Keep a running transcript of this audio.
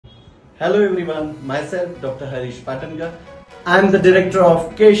Hello everyone, myself Dr. Harish Patanga. I am the director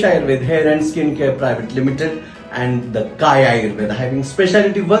of Kesh Ayurved Hair and Skin Care Private Limited and the Kaya Ayurveda, having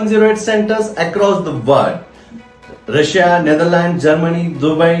specialty 108 centers across the world. Russia, Netherlands, Germany,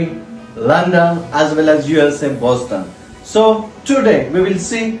 Dubai, London as well as USA, Boston. So today we will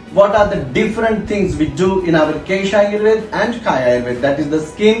see what are the different things we do in our Kesh Ayurved and Kaya Ayurved, that is the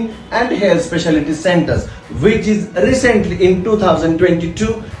skin and hair specialty centers, which is recently in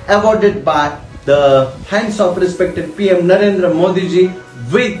 2022 awarded by the hands of respected PM Narendra Modi ji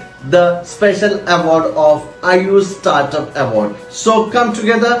with the special award of Ayush Startup Award. So come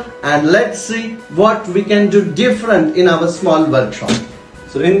together and let's see what we can do different in our small workshop.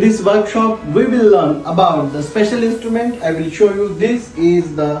 So in this workshop we will learn about the special instrument. I will show you, this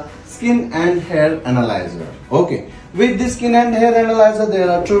is the skin and hair analyzer. Okay, with this skin and hair analyzer there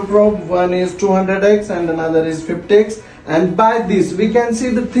are two probes, one is 200x and another is 50x, and by this we can see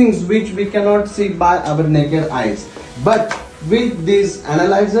the things which we cannot see by our naked eyes. But with this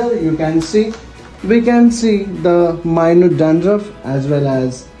analyzer we can see the minute dandruff as well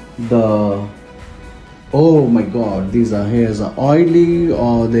as the, oh my god, these are hairs are oily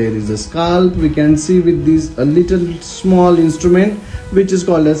or there is a scalp. We can see with this a little small instrument which is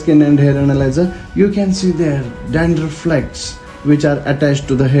called a skin and hair analyzer. You can see there dandruff flecks which are attached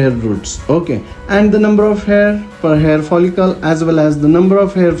to the hair roots. Okay, and the number of hair per hair follicle as well as the number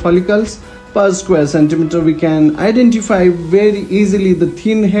of hair follicles per square centimeter. We can identify very easily the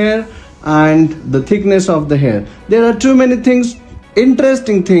thin hair and the thickness of the hair. There are too many things,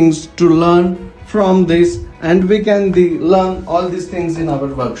 interesting things to learn from this, and we can learn all these things in our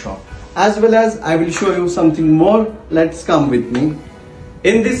workshop. As well as I will show you something more. Let's come with me.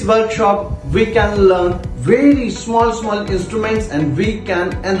 In this workshop we can learn very small instruments and we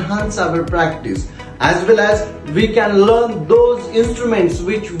can enhance our practice, as well as we can learn those instruments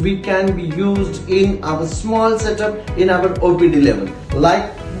which we can be used in our small setup in our OPD level.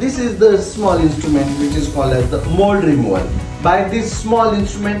 Like this is the small instrument which is called as the mold removal. By this small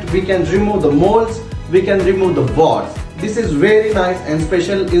instrument we can remove the molds, we can remove the warts. This is very nice and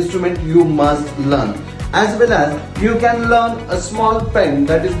special instrument you must learn. As well as you can learn a small pen,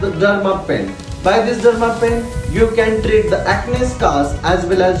 that is the derma pen. By this derma pen you can treat the acne scars as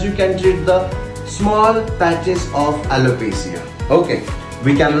well as you can treat the small patches of alopecia. Okay,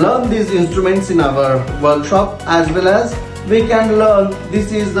 we can learn these instruments in our workshop, as well as we can learn,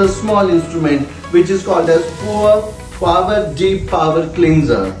 this is the small instrument which is called as Power Deep Power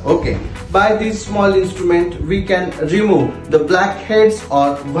Cleanser. Okay, by this small instrument we can remove the black heads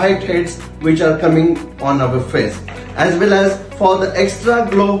or white heads which are coming on our face. As well as for the extra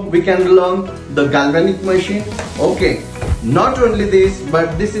glow we can learn the galvanic machine. Okay, not only this,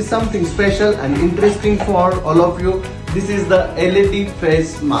 but this is something special and interesting for all of you. This is the LED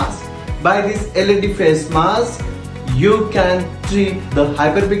face mask. By this LED face mask you can treat the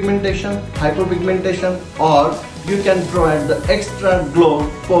hyperpigmentation, or you can provide the extra glow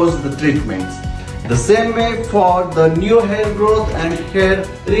post the treatments. The same way for the new hair growth and hair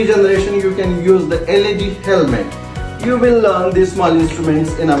regeneration you can use the LED helmet. You will learn these small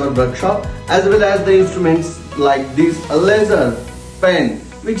instruments in our workshop, as well as the instruments like this laser pen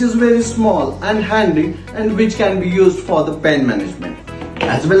which is very small and handy and which can be used for the pain management.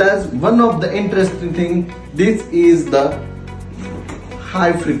 As well as one of the interesting thing, this is the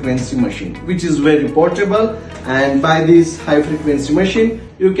high frequency machine which is very portable, and by this high frequency machine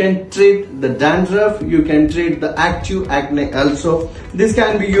you can treat the dandruff, you can treat the active acne also. This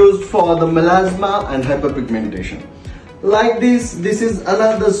can be used for the melasma and hyperpigmentation. Like this is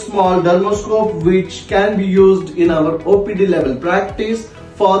another small dermoscope which can be used in our OPD level practice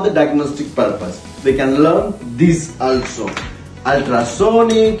for the diagnostic purpose. We can learn this also.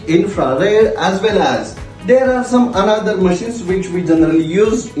 Ultrasonic, infrared, as well as there are some another machines which we generally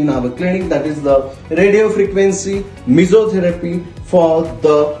use in our clinic, that is the radio frequency mesotherapy for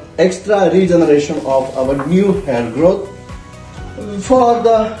the extra regeneration of our new hair growth. For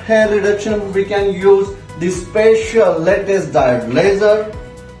the hair reduction we can use this special latest diode laser.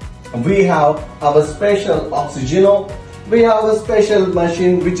 We have our special oxygeno. We have a special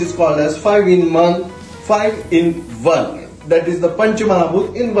machine which is called as 5-in-1. That is the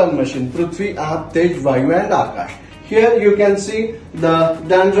Panchamahabhut in one machine: Prithvi, Aap, Tej, Vayu and Akash. Here you can see the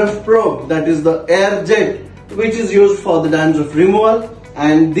dandruff probe, that is the air jet which is used for the dandruff removal,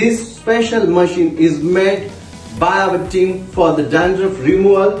 and this special machine is made by our team for the dandruff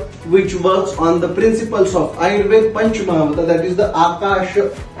removal, which works on the principles of Ayurveda Panchamahabhuta, that is the Akash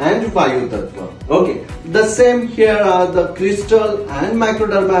and Vayu Tattva. Okay, the same here are the crystal and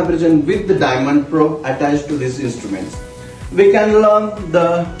microdermabrasion with the diamond probe attached to these instruments. We can learn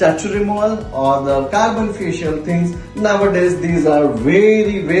the tattoo removal or the carbon facial things. Nowadays these are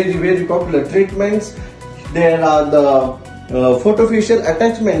very popular treatments. There are the photofacial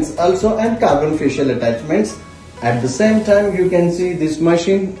attachments also and carbon facial attachments. At the same time you can see this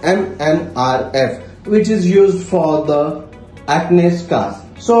machine MNRF, which is used for the acne scars.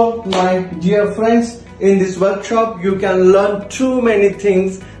 So my dear friends, in this workshop you can learn too many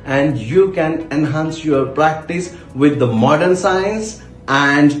things and you can enhance your practice with the modern science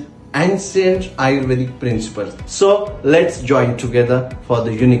and ancient Ayurvedic principles. So let's join together for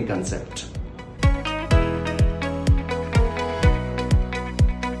the unique concept.